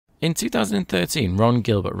In 2013, Ron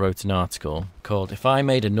Gilbert wrote an article called If I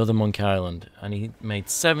Made Another Monkey Island, and he made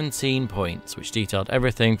 17 points which detailed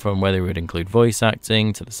everything from whether he would include voice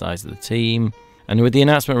acting to the size of the team. And with the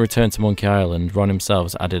announcement of Return to Monkey Island, Ron himself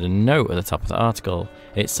has added a note at the top of the article.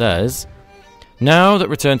 It says, "Now that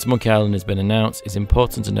Return to Monkey Island has been announced, it's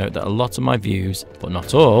important to note that a lot of my views, but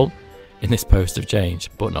not all, in this post have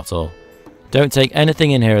changed, but not all. Don't take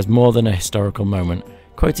anything in here as more than a historical moment.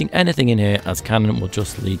 Quoting anything in here as canon will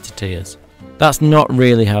just lead to tears." That's not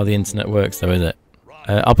really how the internet works though, is it?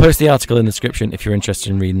 I'll post the article in the description if you're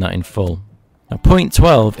interested in reading that in full. Now, point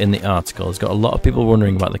 12 in the article has got a lot of people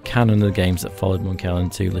wondering about the canon of the games that followed Monkey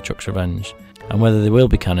Island 2 LeChuck's Revenge, and whether they will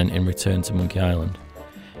be canon in Return to Monkey Island.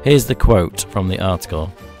 Here's the quote from the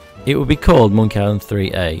article. "It will be called Monkey Island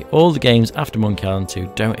 3A. All the games after Monkey Island 2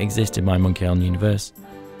 don't exist in my Monkey Island universe.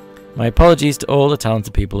 My apologies to all the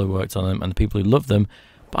talented people who worked on them and the people who love them,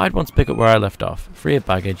 but I'd want to pick up where I left off, free of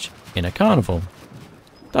baggage, in a carnival.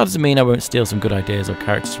 That doesn't mean I won't steal some good ideas or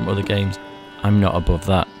characters from other games. I'm not above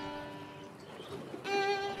that."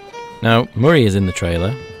 Now, Murray is in the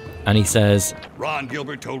trailer, and he says, "Ron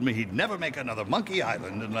Gilbert told me he'd never make another Monkey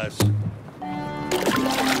Island unless..."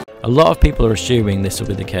 A lot of people are assuming this will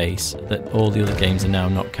be the case, that all the other games are now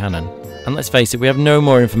not canon. And let's face it, we have no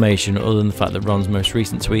more information other than the fact that Ron's most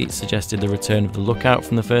recent tweet suggested the return of the Lookout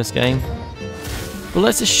from the first game. But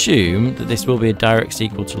let's assume that this will be a direct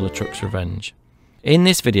sequel to LeChuck's Revenge. In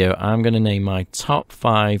this video, I'm going to name my top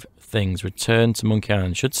 5 things Return to Monkey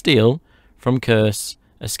Island should steal from Curse,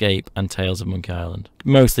 Escape and Tales of Monkey Island.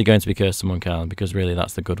 Mostly going to be Curse of Monkey Island because really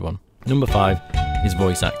that's the good one. Number 5 is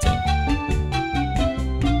voice acting.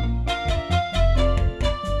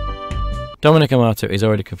 Dominic Amato is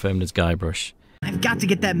already confirmed as Guybrush. "I've got to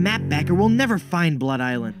get that map back or we'll never find Blood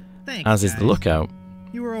Island." Thanks, as is guys. the Lookout.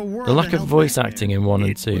 You were a world The lack of help voice right acting there. in 1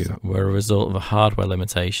 and 2 were a result of a hardware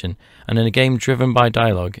limitation, and in a game driven by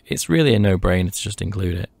dialogue, it's really a no-brainer to just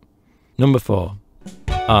include it. Number 4,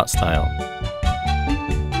 art style.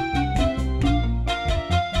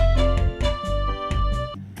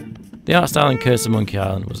 The art style in Curse of Monkey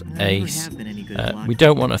Island was ace. We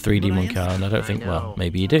don't want a 3D Monkey Island, I don't think, well,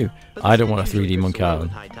 maybe you do. I don't want a 3D Monkey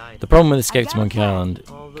Island. The problem with Escape to Monkey Island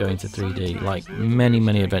going to 3D, like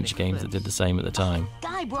many adventure games that did the same at the time,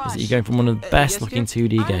 is that you're going from one of the best looking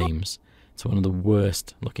 2D games to one of the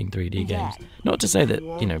worst looking 3D games. Not to say that,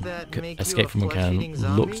 you know, Escape from Monkey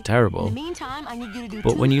Island looked terrible,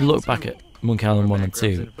 but when you look back at Monkey Island 1 and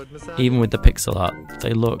 2, even with the pixel art,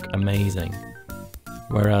 they look amazing.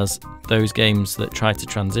 Whereas those games that tried to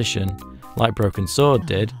transition, like Broken Sword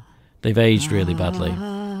did, they've aged really badly.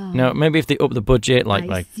 Now, maybe if they upped the budget like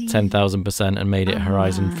by 10,000% and made it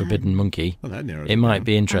Horizon Forbidden Monkey, it might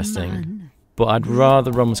be interesting. But I'd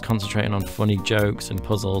rather Ron was concentrating on funny jokes and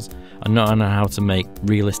puzzles and not on how to make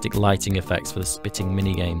realistic lighting effects for the spitting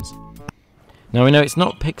minigames. Now, we know it's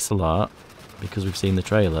not pixel art because we've seen the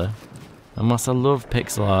trailer, and whilst I love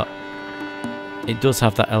pixel art, it does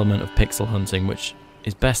have that element of pixel hunting which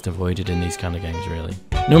is best avoided in these kind of games, really.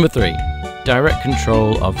 Number 3, direct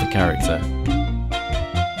control of the character.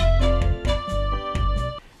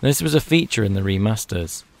 This was a feature in the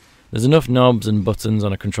remasters. There's enough knobs and buttons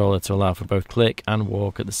on a controller to allow for both click and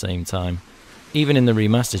walk at the same time. Even in the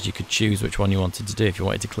remasters you could choose which one you wanted to do. If you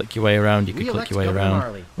wanted to click your way around, you could click your way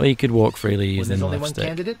around, or you could walk freely using the left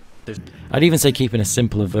stick. I'd even say keeping a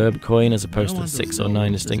simpler verb coin as opposed to 6 or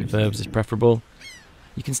 9 distinct verbs is preferable.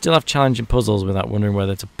 You can still have challenging puzzles without wondering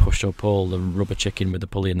whether to push or pull the rubber chicken with the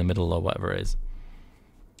pulley in the middle or whatever it is.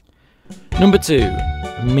 Number 2,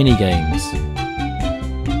 mini-games.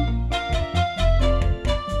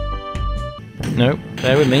 No,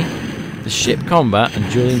 bear with me. The ship combat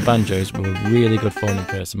and dueling banjos were really good fun in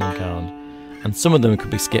Curse of Monkey Island, and some of them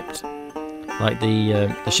could be skipped. Like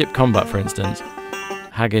the ship combat, for instance.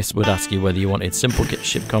 Haggis would ask you whether you wanted simple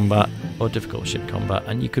ship combat or difficult ship combat,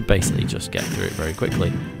 and you could basically just get through it very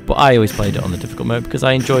quickly. But I always played it on the difficult mode because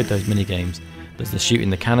I enjoyed those mini games. There's the shooting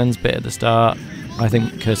the cannons bit at the start. I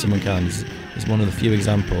think Curse of Monkey Island is one of the few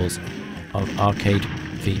examples of arcade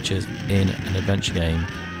features in an adventure game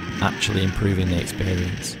actually improving the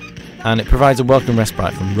experience. And it provides a welcome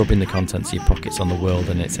respite from rubbing the contents of your pockets on the world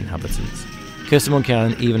and its inhabitants. Curse of Monkey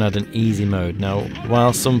Island even had an easy mode. Now,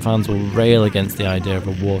 while some fans will rail against the idea of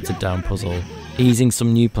a watered down puzzle, easing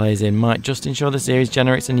some new players in might just ensure the series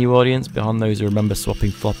generates a new audience beyond those who remember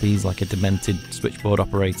swapping floppies like a demented switchboard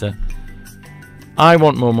operator. I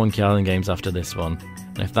want more Monkey Island games after this one,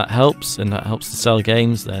 and if that helps, and that helps to sell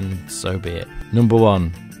games, then so be it. Number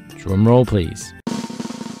 1, drum roll please.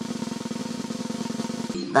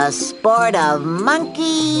 The sport of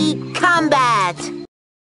monkey combat.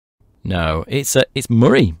 No, it's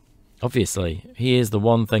Murray. Obviously, he is the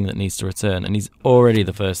one thing that needs to return, and he's already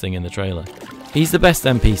the first thing in the trailer. He's the best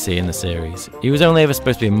NPC in the series. He was only ever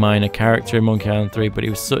supposed to be a minor character in Monkey Island 3, but he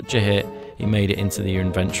was such a hit, he made it into the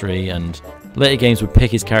inventory, and later games would pick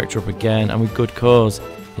his character up again, and with good cause.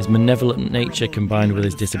 His malevolent nature combined with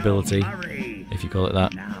his disability, if you call it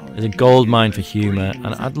that, is a goldmine for humour,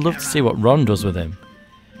 and I'd love to see what Ron does with him.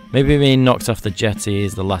 Maybe being knocked off the jetty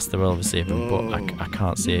is the last they'll ever see of him, but I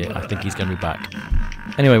can't see it. I think he's going to be back.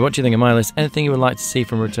 Anyway, what do you think of my list? Anything you would like to see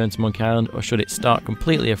from Return to Monkey Island, or should it start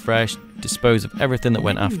completely afresh, dispose of everything that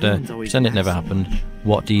went after, pretend it never happened?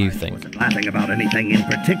 What do you think? Wasn't laughing about anything in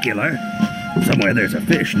particular. Somewhere there's a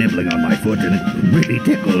fish nibbling on my foot and it really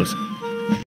tickles.